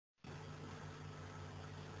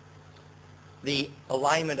the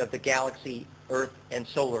alignment of the galaxy, Earth, and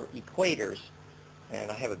solar equators. And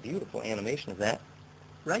I have a beautiful animation of that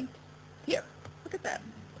right here. Look at that.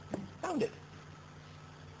 Found it.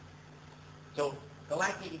 So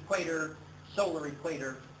galactic equator, solar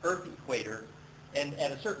equator, Earth equator, and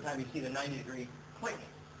at a certain time you see the 90-degree clink.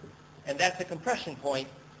 And that's a compression point,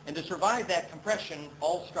 and to survive that compression,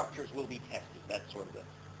 all structures will be tested. That's sort of the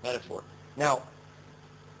metaphor. Now,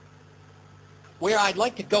 where I'd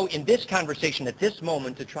like to go in this conversation at this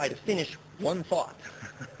moment to try to finish one thought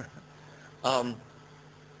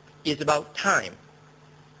is about time.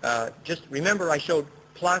 Just remember I showed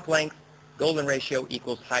Planck length, golden ratio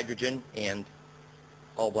equals hydrogen and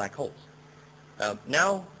all black holes.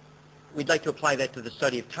 Now we'd like to apply that to the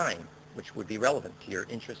study of time, which would be relevant to your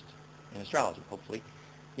interest in astrology, hopefully.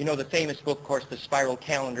 You know the famous book, of course, The Spiral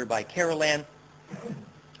Calendar by Carolan.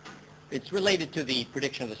 It's related to the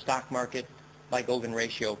prediction of the stock market by golden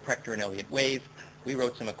ratio, Prechter and Elliott wave. We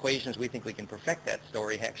wrote some equations. We think we can perfect that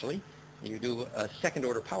story, actually. You do a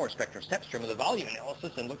second-order power spectrum step stream of the volume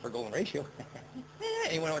analysis and look for golden ratio.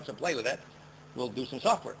 Anyone who wants to play with that, we'll do some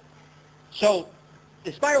software. So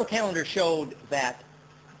the spiral calendar showed that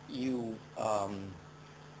you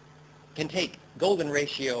can take golden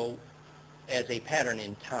ratio as a pattern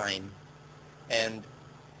in time and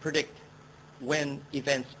predict when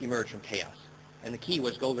events emerge from chaos. And the key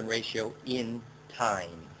was golden ratio in time.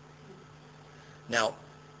 Now,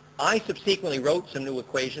 I subsequently wrote some new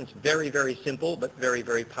equations, very, very simple, but very,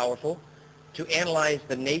 very powerful, to analyze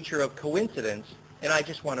the nature of coincidence. And I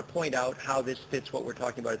just want to point out how this fits what we're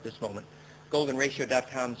talking about at this moment.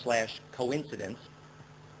 goldenratio.com/coincidence.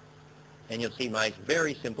 And you'll see my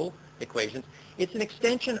very simple equations. It's an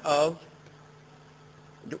extension of,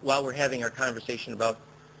 while we're having our conversation about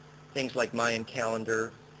things like Mayan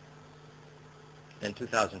calendar in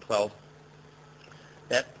 2012,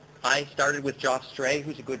 that I started with Geoff Stray,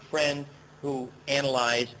 who's a good friend, who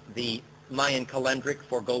analyzed the Mayan calendric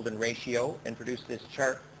for golden ratio and produced this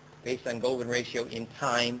chart based on golden ratio in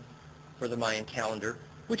time for the Mayan calendar,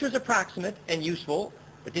 which was approximate and useful,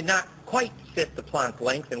 but did not quite fit the Planck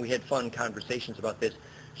length, and we had fun conversations about this.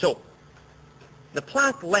 So the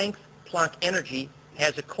Planck length, Planck energy,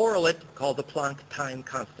 has a correlate called the Planck time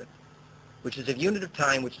constant, which is a unit of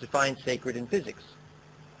time which defines sacred in physics,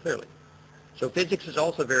 clearly. So physics is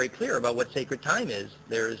also very clear about what sacred time is.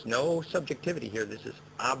 There is no subjectivity here. This is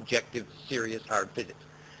objective, serious, hard physics.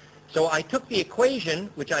 So I took the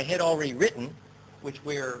equation, which I had already written, which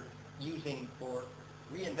we're using for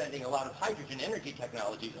reinventing a lot of hydrogen energy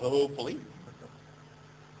technologies, hopefully.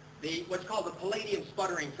 What's called the palladium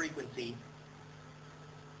sputtering frequency.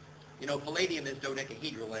 You know, palladium is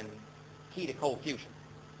dodecahedral and key to cold fusion.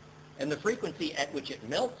 And the frequency at which it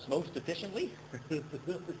melts most efficiently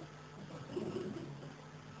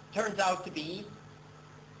turns out to be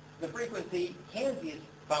the frequency Canzias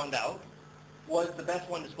found out was the best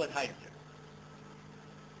one to split hydrogen.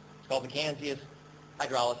 It's called the Canzias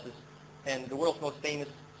hydrolysis. And the world's most famous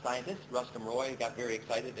scientist, Rustum Roy, got very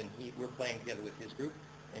excited, and we're playing together with his group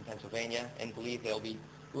in Pennsylvania and believe they'll be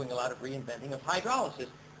doing a lot of reinventing of hydrolysis.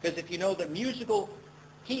 Because if you know the musical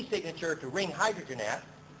key signature to ring hydrogen at,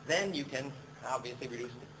 then you can obviously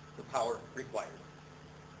reduce the power required.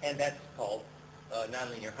 And that's called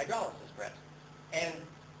nonlinear hydrolysis, perhaps.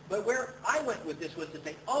 But where I went with this was to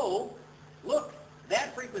say, oh, look,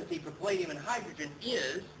 that frequency for palladium and hydrogen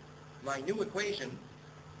is my new equation,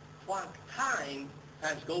 Planck time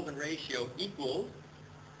times golden ratio equals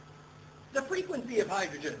the frequency of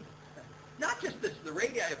hydrogen. Not just the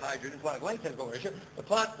radii of hydrogen, Planck length times golden ratio, but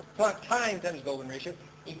Planck time times golden ratio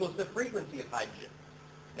equals the frequency of hydrogen.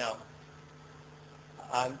 Now,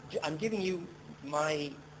 I'm giving you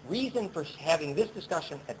my reason for having this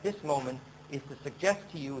discussion at this moment is to suggest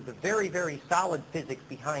to you the very, very solid physics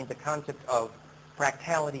behind the concept of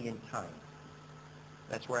fractality in time.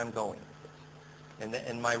 That's where I'm going with this.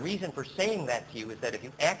 And my reason for saying that to you is that if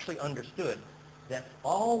you actually understood that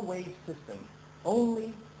all wave systems,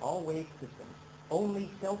 only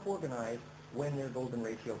self-organize when they're golden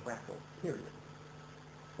ratio fractals, period.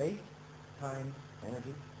 Space, time,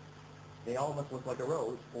 energy, they all must look like a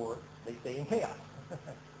rose or they stay in chaos.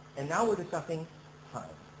 And now we're discussing time.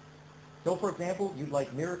 So, for example, you'd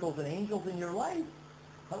like miracles and angels in your life.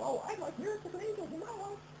 Hello, I'd like miracles and angels in my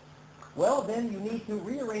life. Well, then you need to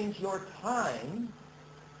rearrange your time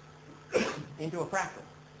into a fractal.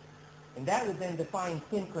 And that would then define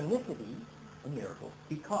synchronicity in miracles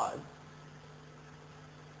because,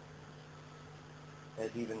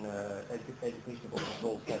 as even Education Book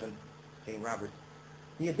Goal 7, Jane Roberts,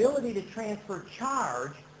 the ability to transfer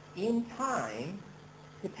charge in time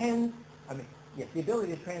depends, the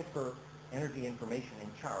ability to transfer energy, information, and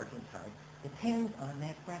charge and time depends on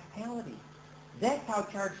that fractality. That's how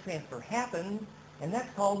charge transfer happens, and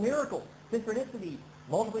that's called miracles, synchronicity,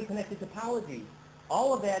 multiply connected topology.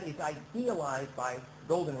 All of that is idealized by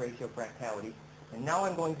golden ratio fractality, and now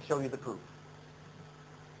I'm going to show you the proof.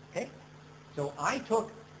 Okay? So I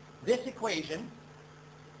took this equation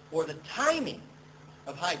for the timing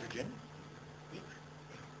of hydrogen,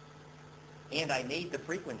 and I made the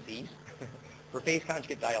frequencies for phase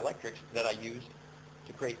conjugate dielectrics that I used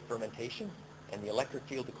to create fermentation and the electric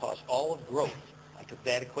field to cause all of growth. I took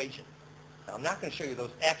that equation. Now, I'm not going to show you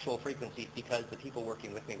those actual frequencies because the people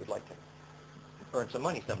working with me would like to earn some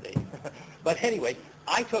money someday. But anyway,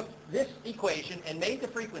 I took this equation and made the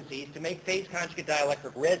frequencies to make phase conjugate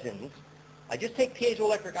dielectric resins. I just take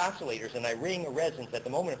piezoelectric oscillators and I ring a resonance at the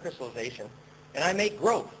moment of crystallization, and I make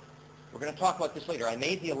growth. We're going to talk about this later. I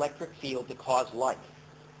made the electric field to cause life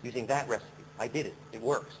using that recipe. I did it. It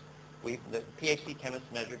works. The PhD chemists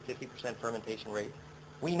measured 50% fermentation rate.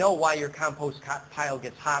 We know why your compost pile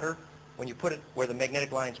gets hotter when you put it where the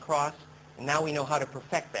magnetic lines cross, and now we know how to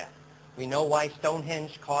perfect that. We know why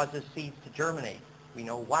Stonehenge causes seeds to germinate. We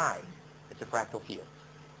know why. It's a fractal field.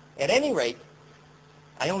 At any rate,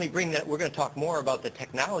 I only bring that, we're going to talk more about the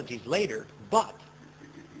technologies later, but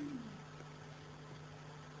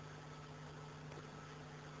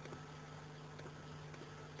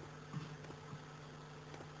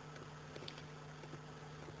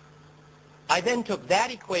I then took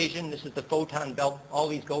that equation, this is the photon belt, all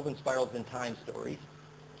these golden spirals in time stories.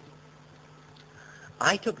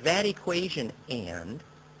 I took that equation and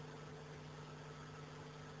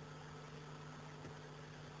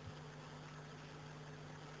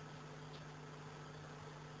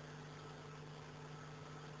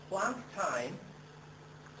Planck time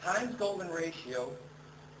times golden ratio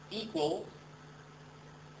equals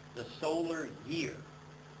the solar year.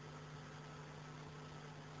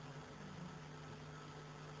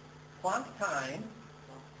 Planck time,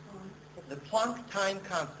 the Planck time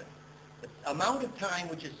constant, the amount of time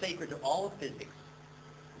which is sacred to all of physics,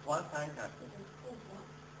 the Planck time constant,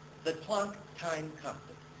 the Planck time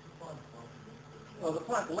constant. Well, the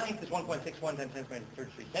Planck length is 1.61 times 10 to the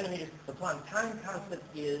 33 centimeters. The Planck time constant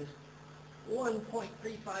is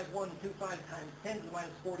 1.35125 times 10 to the minus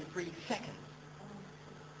 43 seconds.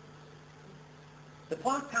 The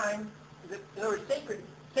Planck time, in other words,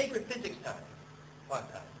 sacred physics time,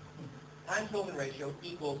 Planck time, times golden ratio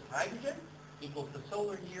equals hydrogen, equals the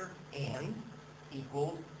solar year, and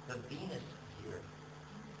equals the Venus year.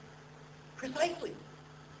 Precisely.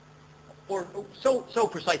 Or so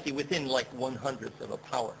precisely within like 1/100th of a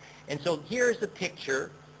power. And so here's a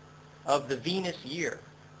picture of the Venus year.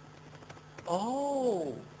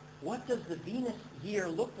 Oh, what does the Venus year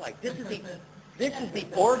look like? This is the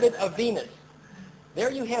orbit of Venus.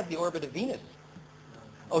 There you have the orbit of Venus.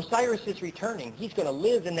 Osiris is returning. He's going to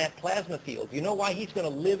live in that plasma field. You know why he's going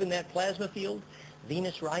to live in that plasma field?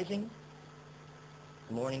 Venus rising,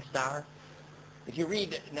 the morning star. If you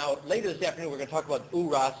read, now later this afternoon we're going to talk about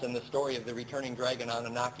Uras and the story of the returning dragon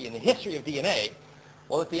Anunnaki and the history of DNA.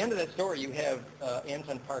 Well, at the end of that story you have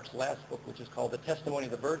Anton Park's last book, which is called The Testimony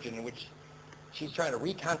of the Virgin, in which she's trying to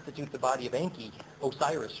reconstitute the body of Enki,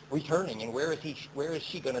 Osiris, returning. And where is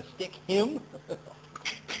she going to stick him?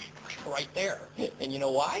 Right there. And you know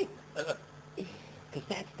why? Because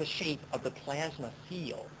that's the shape of the plasma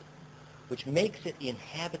field, which makes it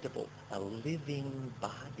inhabitable, a living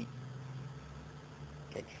body.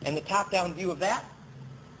 Okay. And the top-down view of that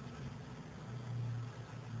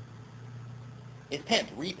is Pent.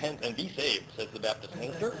 Repent and be saved, says the Baptist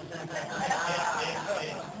minister.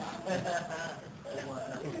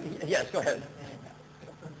 Yes, go ahead.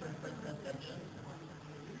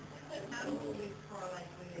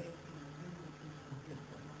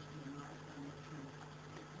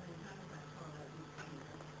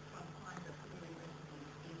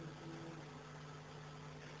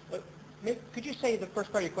 Could you say the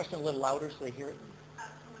first part of your question a little louder so they hear it? From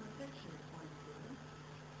an affection point of view,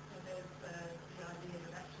 so there's the idea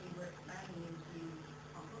that actually we're expanding into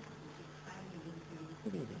consciousness, expanding into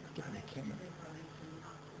direction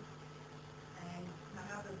upwards. And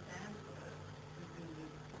how does dance work between the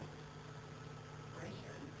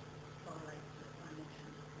ratio correlates to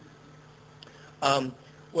dimension?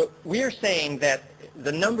 Well, we're saying that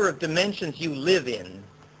the number of dimensions you live in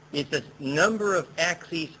is the number of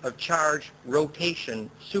axes of charge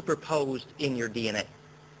rotation superposed in your DNA.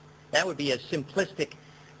 That would be a simplistic.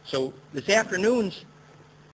 So this afternoon's